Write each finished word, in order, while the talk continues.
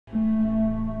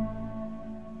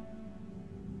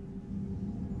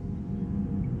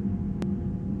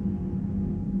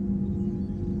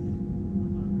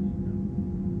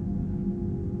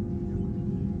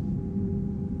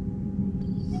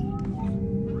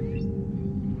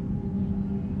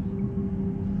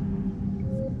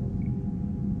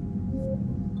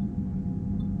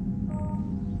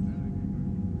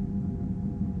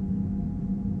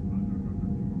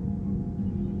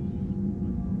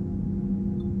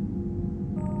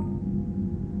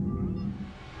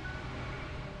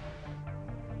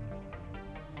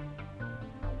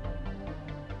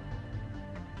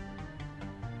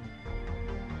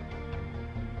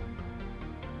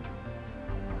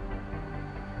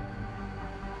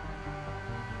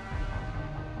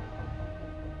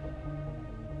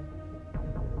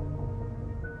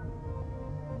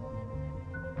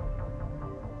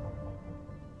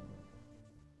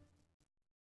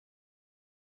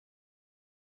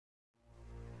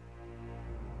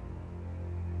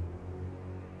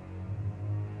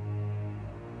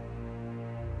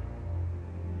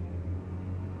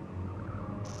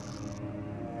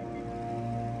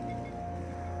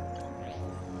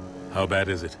How bad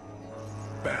is it?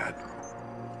 Bad.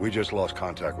 We just lost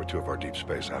contact with 2 of our deep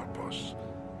space outposts.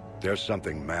 There's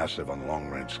something massive on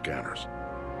long-range scanners.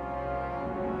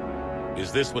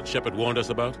 Is this what Shepard warned us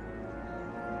about?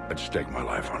 I'd stake my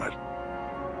life on it.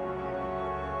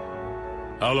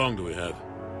 How long do we have?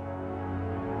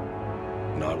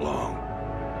 Not long.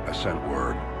 I sent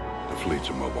word. The fleet's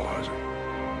immobilizing.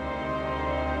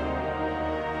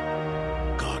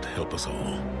 God help us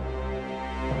all.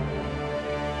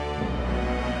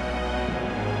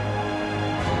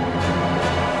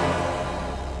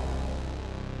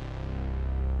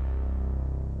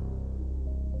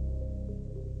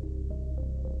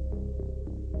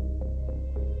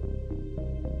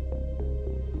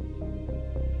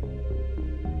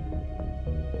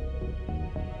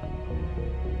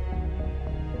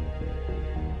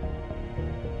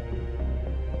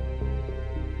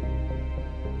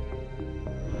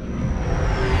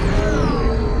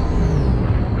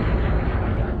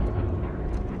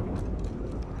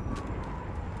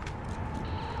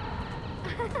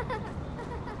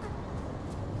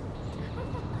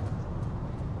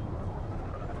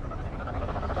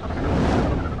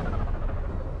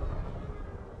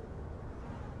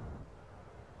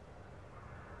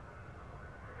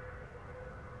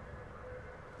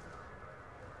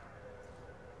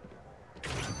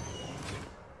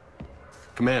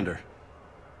 Commander.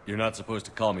 You're not supposed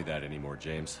to call me that anymore,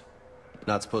 James.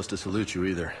 Not supposed to salute you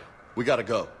either. We gotta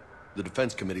go. The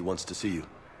Defense Committee wants to see you.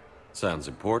 Sounds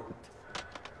important.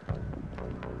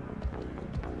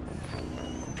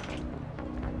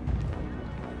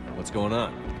 What's going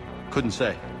on? Couldn't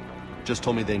say. Just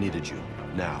told me they needed you.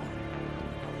 Now.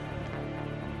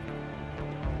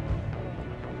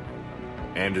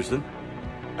 Anderson?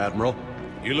 Admiral?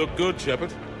 You look good,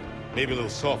 Shepard. Maybe a little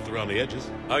soft around the edges.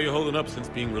 How you holding up since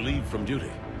being relieved from duty?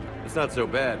 It's not so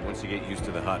bad once you get used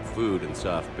to the hot food and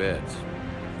soft beds.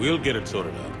 We'll get it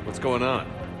sorted out. What's going on?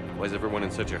 Why is everyone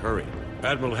in such a hurry?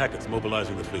 Admiral Hackett's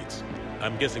mobilizing the fleets.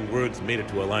 I'm guessing word's made it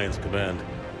to Alliance Command.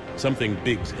 Something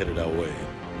big's headed our way.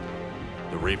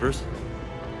 The Reapers?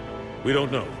 We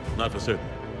don't know. Not for certain.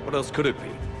 What else could it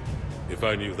be? If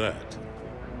I knew that.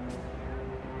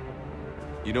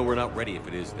 You know we're not ready if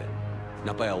it is then.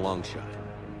 Not by a long shot.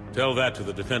 Tell that to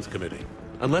the Defense Committee.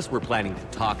 Unless we're planning to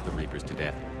talk the Reapers to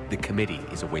death, the committee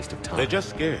is a waste of time. They're just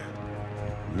scared.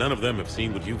 None of them have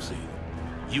seen what you've seen.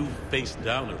 You faced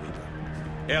down a Reaper.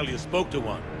 Hell, you spoke to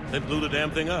one, then blew the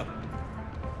damn thing up.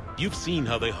 You've seen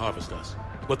how they harvest us,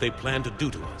 what they plan to do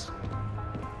to us.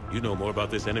 You know more about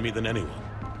this enemy than anyone.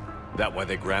 That why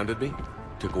they grounded me?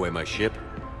 Took away my ship?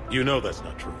 You know that's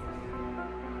not true.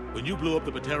 When you blew up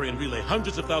the Batarian relay,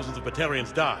 hundreds of thousands of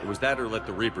Batarians died. It was that or let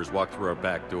the Reapers walk through our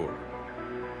back door.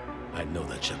 I know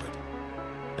that, Shepard.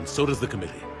 And so does the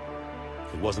committee.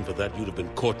 If it wasn't for that, you'd have been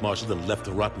court-martialed and left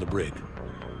to rot in the brig.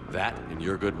 That, in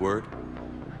your good word?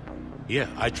 Yeah,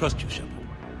 I trust you, Shepard.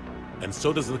 And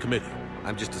so does the committee.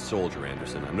 I'm just a soldier,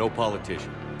 Anderson. I'm no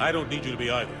politician. I don't need you to be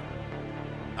either.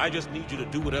 I just need you to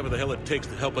do whatever the hell it takes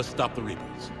to help us stop the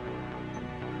Reapers.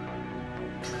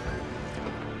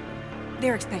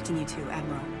 They're expecting you to,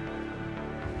 Admiral.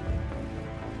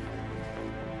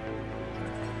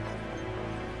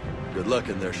 Good luck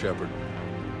in there, Shepard.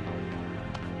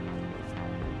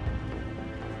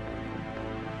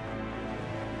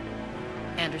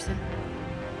 Anderson?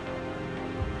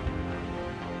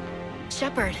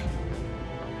 Shepard!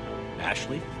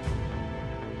 Ashley?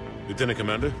 Lieutenant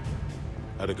Commander,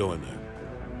 how'd it go in there?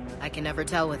 I can never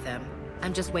tell with them.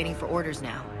 I'm just waiting for orders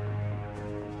now.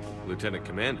 Lieutenant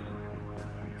Commander?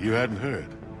 You hadn't heard?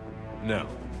 No.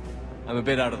 I'm a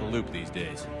bit out of the loop these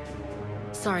days.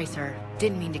 Sorry, sir.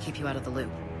 Didn't mean to keep you out of the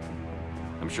loop.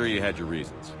 I'm sure you had your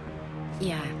reasons.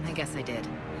 Yeah, I guess I did.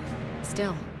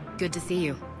 Still, good to see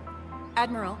you.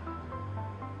 Admiral.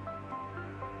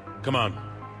 Come on.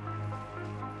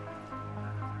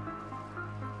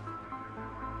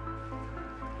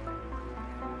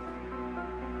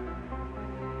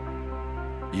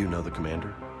 You know the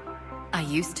commander? I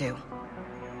used to.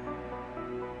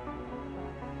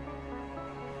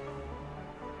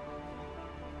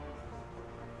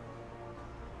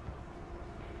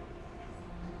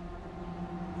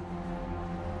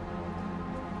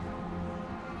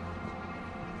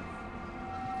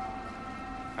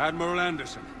 Admiral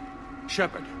Anderson.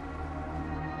 Shepard.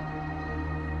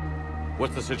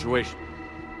 What's the situation?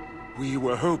 We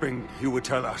were hoping you would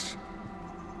tell us.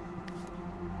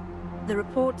 The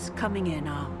reports coming in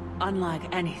are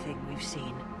unlike anything we've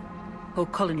seen. Whole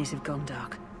colonies have gone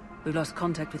dark. We've lost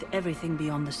contact with everything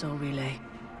beyond the Sol Relay.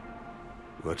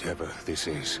 Whatever this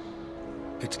is,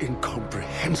 it's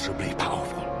incomprehensibly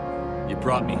powerful. You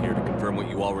brought me here to confirm what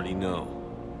you already know.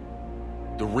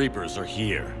 The Reapers are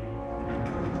here.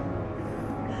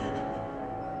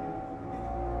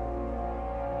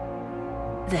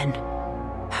 Then,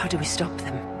 how do we stop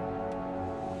them?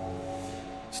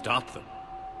 Stop them?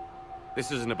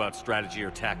 This isn't about strategy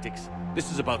or tactics.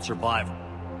 This is about survival.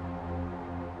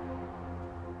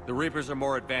 The Reapers are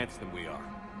more advanced than we are.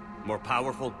 More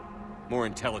powerful, more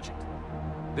intelligent.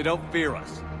 They don't fear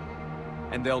us.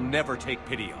 And they'll never take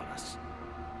pity on us.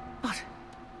 But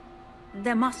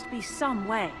there must be some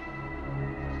way.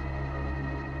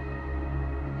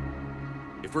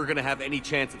 If we're gonna have any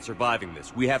chance at surviving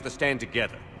this, we have to stand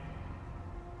together.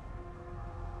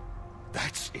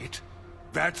 That's it?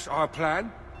 That's our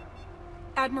plan?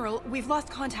 Admiral, we've lost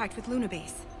contact with Luna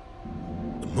Base.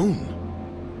 The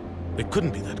moon? It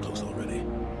couldn't be that close already.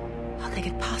 How'd they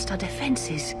get past our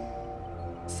defenses?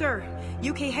 Sir,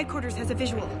 UK headquarters has a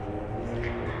visual.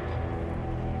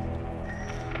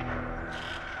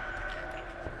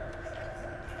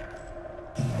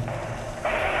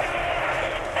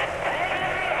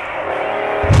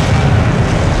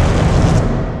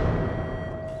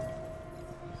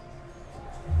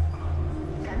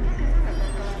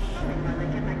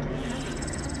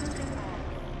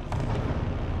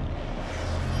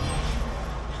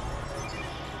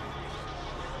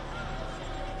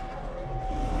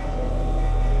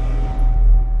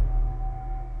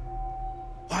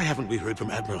 Why haven't we heard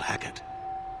from Admiral Hackett?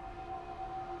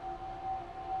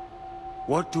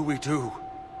 What do we do?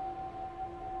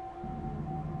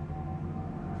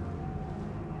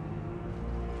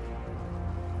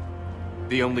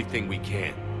 The only thing we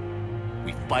can.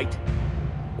 We fight,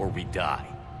 or we die.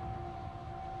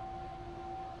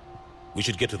 We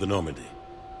should get to the Normandy.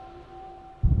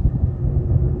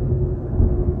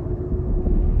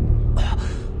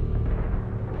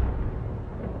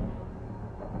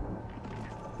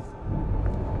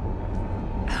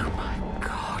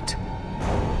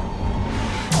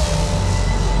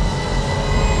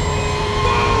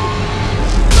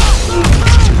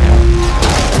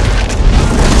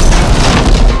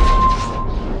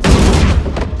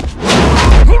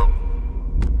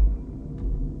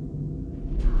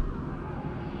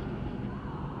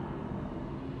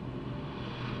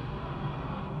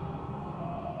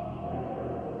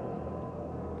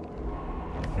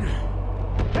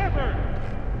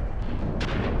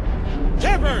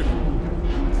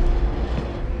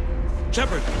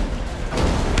 Shepard!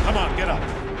 Come on, get up.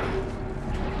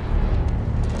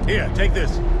 Here, take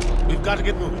this. We've got to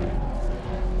get moving.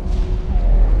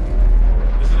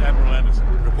 This is Admiral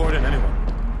Anderson. Report in,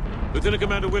 anyone. Lieutenant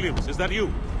Commander Williams, is that you?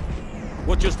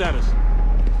 What's your status?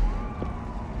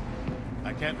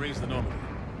 I can't raise the Normandy.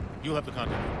 You'll have to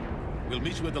contact me. We'll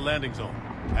meet you at the landing zone.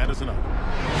 Anderson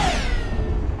out.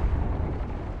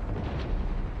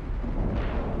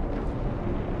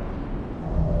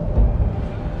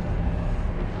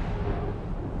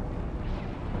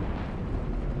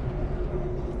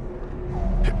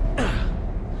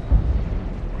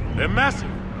 They're massive.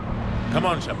 Come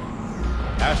on, Shepard.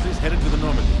 Ashley's headed to the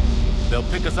Normandy. They'll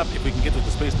pick us up if we can get to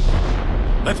the spaceport.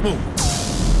 Let's move.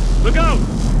 Look out!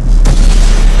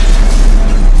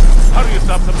 How do you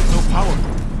stop something so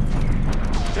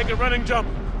powerful? Take a running jump.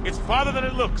 It's farther than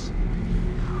it looks.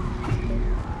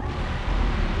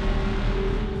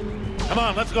 Come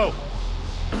on, let's go.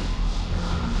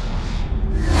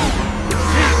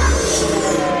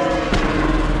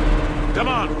 Come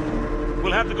on.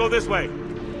 We'll have to go this way.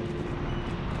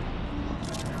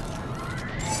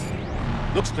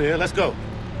 Looks clear, let's go.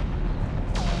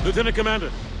 Lieutenant Commander,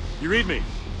 you read me?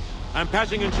 I'm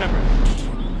patching in Shepard.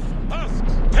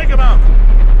 Husks, take him out!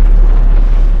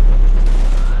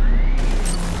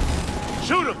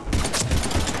 Shoot him!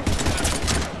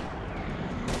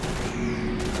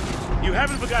 You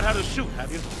haven't forgot how to shoot,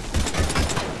 have you?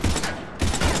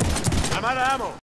 I'm out of ammo.